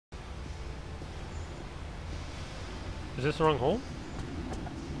Is this the wrong hole?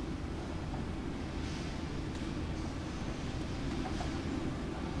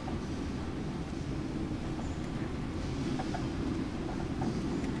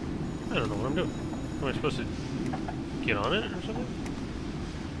 I don't know what I'm doing. Am I supposed to get on it or something?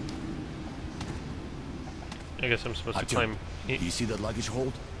 I guess I'm supposed to climb. Do you see that luggage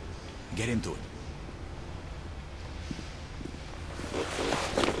hold? Get into it.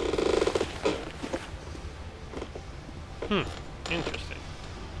 Interesting.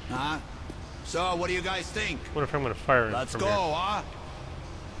 Huh? So, what do you guys think? What if I'm going to fire it Let's from go, here? huh?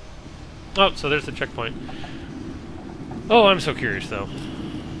 Oh, so there's the checkpoint. Oh, I'm so curious, though.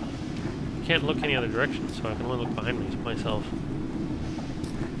 Can't look any other direction, so I can only look behind me myself.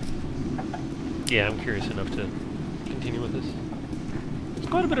 Yeah, I'm curious enough to continue with this. It's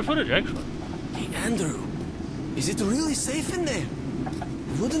quite a bit of footage, actually. Hey, Andrew. Is it really safe in there?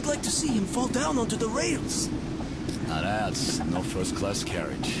 I wouldn't like to see him fall down onto the rails. Now that's no first-class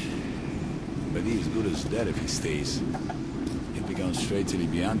carriage. But he's good as dead if he stays. He'll be going straight to the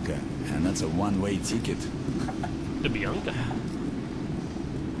Bianca, and that's a one-way ticket. The Bianca.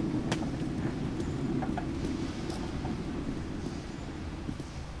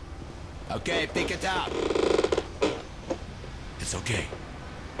 Okay, pick it up. It's okay.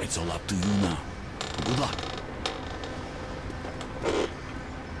 It's all up to you now. Good luck.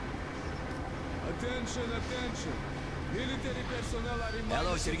 Attention, attention. Military personnel are reminded.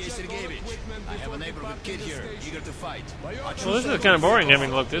 Hello, Sergei Sergeyevich. I have a neighborhood kid here, eager to fight. Well, this is kind of boring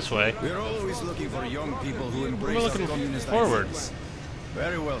having to look this way. We're always looking for young people who We're embrace looking communist forward. ideals.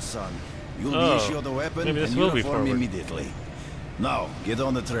 Very well, son. You'll Oh, be issued a weapon maybe this and will be uniform forward. immediately. Now, get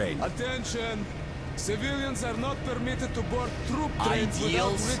on the train. Attention. Civilians are not permitted to board troop trains without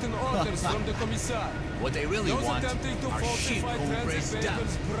Ideals? written orders from the commissar. What they really Those want attempting to are sheep falsify who breaks transit down.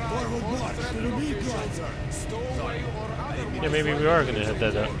 papers, bribe or threaten officials, stowaway or otherwise Yeah, maybe we are going to head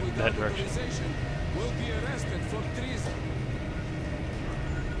that without direction. authorization will be arrested for treason.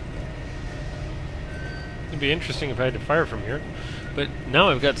 It'd be interesting if I had to fire from here. But now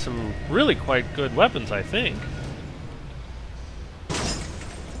I've got some really quite good weapons, I think.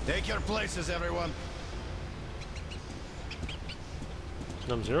 Take your places, everyone.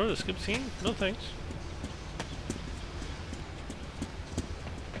 Num zero to skip scene? No thanks.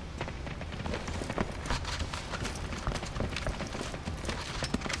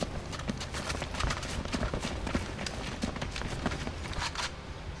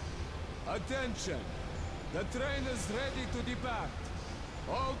 Attention! The train is ready to depart.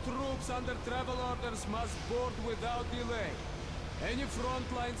 All troops under travel orders must board without delay. Any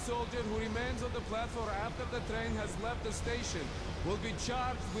frontline soldier who remains on the platform after the train has left the station will be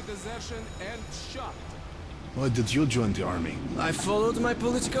charged with desertion and shot. Why did you join the army? I followed my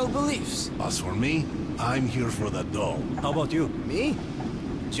political beliefs. As for me, I'm here for the dough. How about you? Me?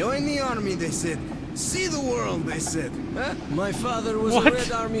 Join the army, they said. See the world, they said. Huh? My father was What? a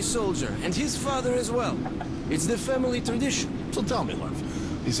Red Army soldier, and his father as well. It's the family tradition. So tell me, love,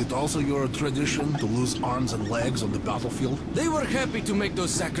 is it also your tradition to lose arms and legs on the battlefield? They were happy to make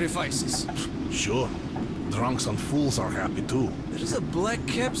those sacrifices. Sure. Drunks and fools are happy too. There is a black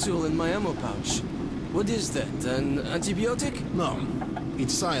capsule in my ammo pouch. What is that? An antibiotic? No,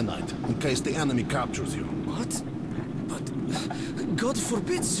 it's cyanide, in case the enemy captures you. What? But God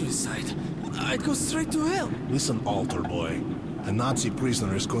forbid suicide. I'd go straight to hell. Listen, altar boy. A Nazi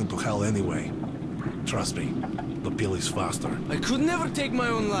prisoner is going to hell anyway. Trust me, the pill is faster. I could never take my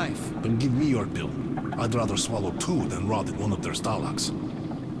own life. Then give me your pill. I'd rather swallow two than rot in one of their stalags.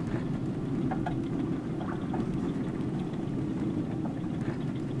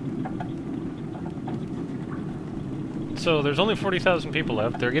 So there's only 40,000 people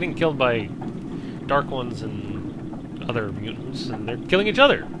left. They're getting killed by Dark Ones and other mutants, and they're killing each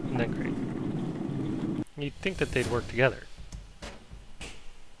other. Isn't that great? You'd think that they'd work together.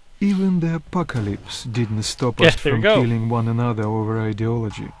 Even the apocalypse didn't stop Yeah, us there you from go. killing one another over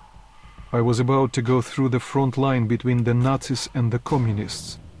ideology. I was about to go through the front line between the Nazis and the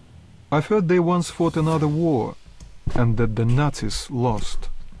communists. I've heard they once fought another war, and that the Nazis lost.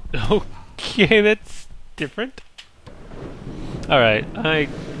 Okay, that's different. Alright, I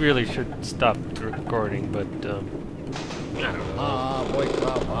really should stop the recording, but, I don't know.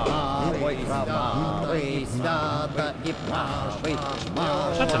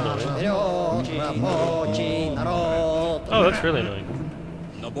 That's annoying. Oh, that's really annoying.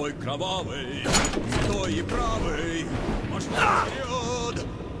 На бой кровавый, стой и правый, марш вперед,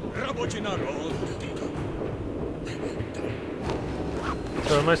 рабочий народ.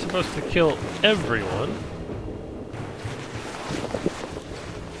 So am I supposed to kill everyone?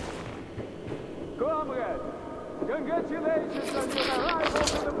 Comrades, Congratulations on your arrival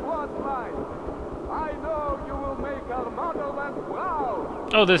to the front line. I know you will make our motherland proud.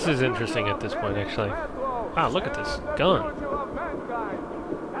 Oh, this is interesting at this point, actually. Wow, look at this gun.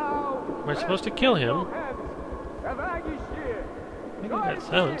 Am I supposed to kill him? I think that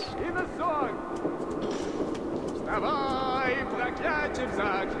sounds.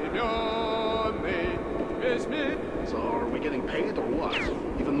 So are we getting paid or what?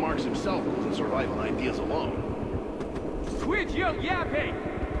 Even Marx himself doesn't survive on ideas alone. Quit your yapping!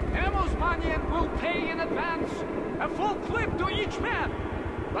 Amos Manian will pay in advance, a full clip to each man.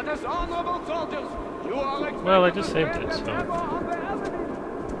 But as honorable soldiers, you are expected Well, I just to saved stand it, and so. never on the enemy.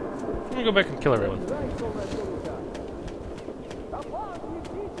 Let me go back and kill everyone.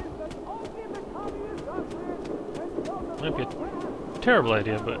 Might be a terrible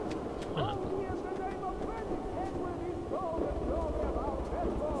idea, but why not?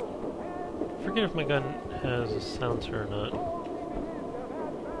 I forget if my gun has a silencer or not.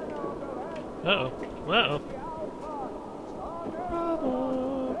 Uh-oh. Uh-oh.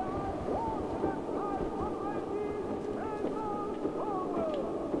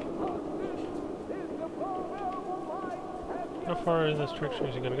 How far in this direction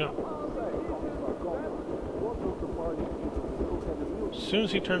is he gonna go? As soon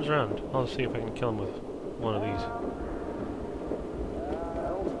as he turns around, I'll see if I can kill him with one of these.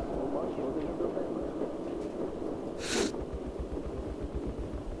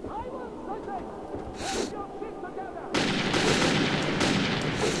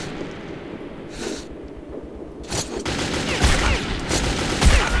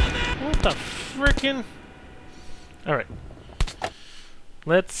 What the frickin'? Alright.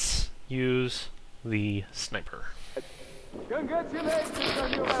 Let's use the sniper. Congratulations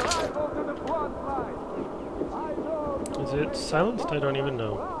on your arrival to the front line. I know you Is it silenced? I don't even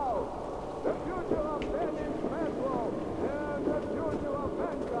know. the future of Benin's metro and the future of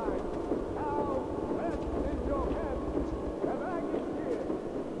mankind. Now, rest in your hands. The bag is here.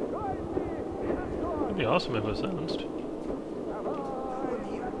 Join me in a storm. It'd be awesome if it was silenced.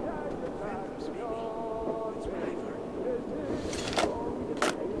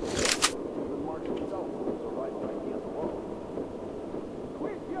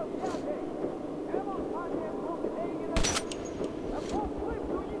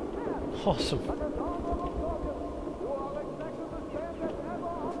 Awesome.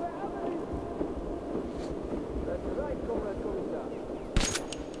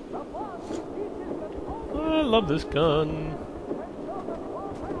 I love this gun.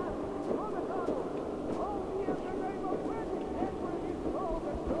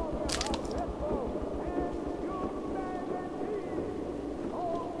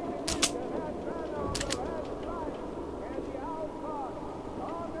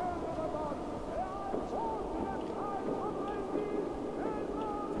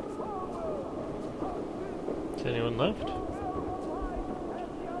 Is anyone left?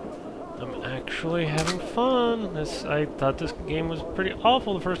 I'm actually having fun. I thought this game was pretty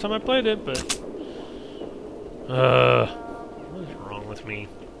awful the first time I played it, but what is wrong with me?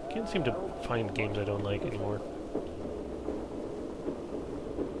 Can't seem to find games I don't like anymore.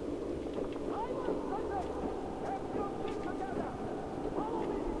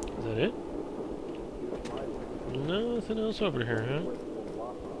 Is that it? Nothing else over here, huh?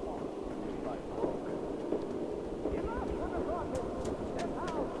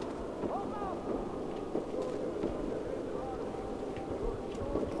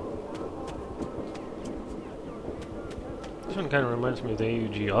 This one kind of reminds me of the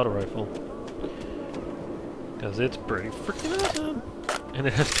AUG auto rifle. Because it's pretty freaking awesome! And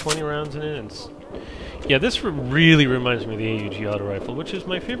it has 20 rounds in it, and yeah, this really reminds me of the AUG auto rifle, which is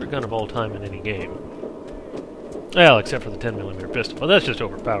my favorite gun of all time in any game. Well, except for the 10mm pistol, but that's just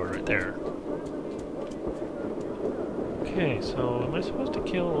overpowered right there. Okay, so am I supposed to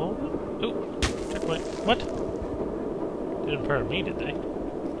kill all of them? Oh, checkpoint. What? Didn't fire at me, did they?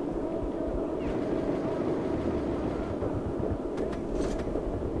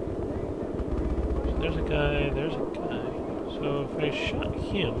 There's a guy, there's a guy. So if I shot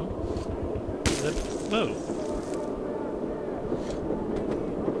him, that... Whoa.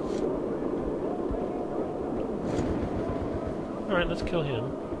 Alright, let's kill him.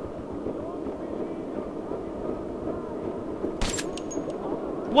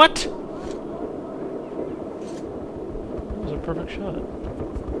 What?! That was a perfect shot.